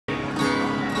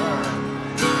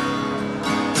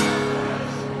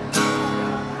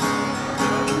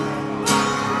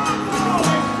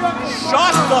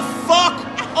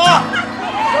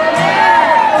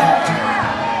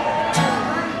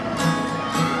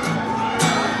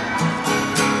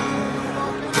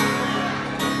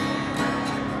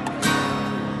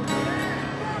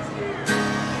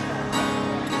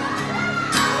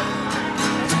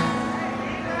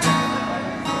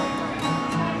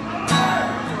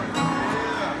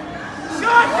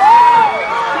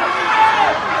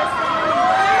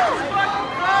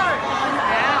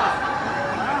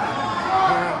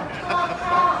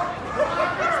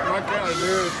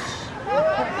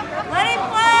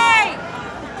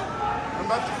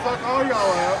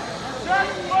y'all out. Shut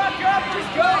the fuck up, just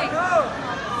go.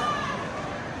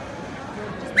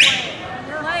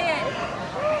 Play it.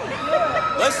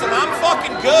 Listen, I'm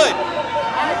fucking good.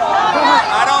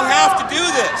 I don't have to do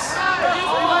this.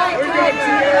 We got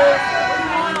you.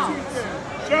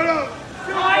 Shut up.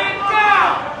 Quiet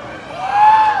down.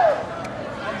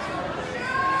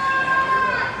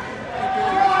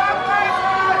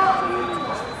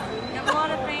 You have a lot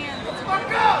of fans.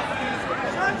 Fuck up.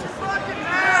 Shut your fucking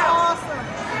mouth. Awesome.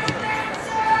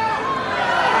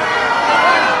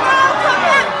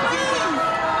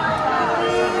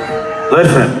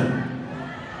 Listen,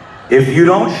 if you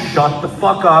don't shut the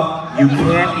fuck up, you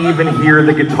can't even hear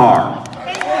the guitar.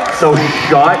 So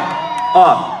shut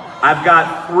up. I've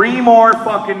got 3 more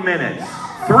fucking minutes.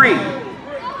 3.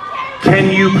 Can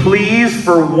you please,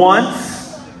 for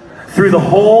once, through the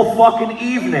whole fucking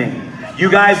evening, you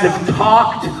guys have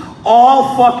talked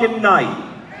all fucking night.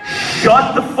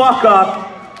 Shut the fuck up,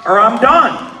 or I'm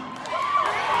done.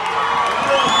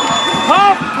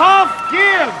 Puff, puff,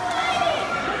 give.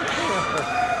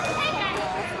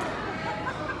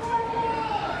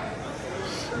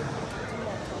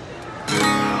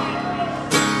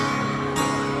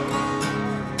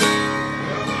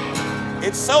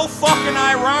 It's so fucking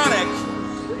ironic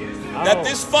that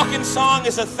this fucking song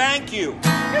is a thank you.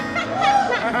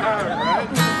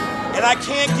 And I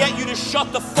can't get you to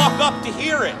shut the fuck up to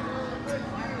hear it.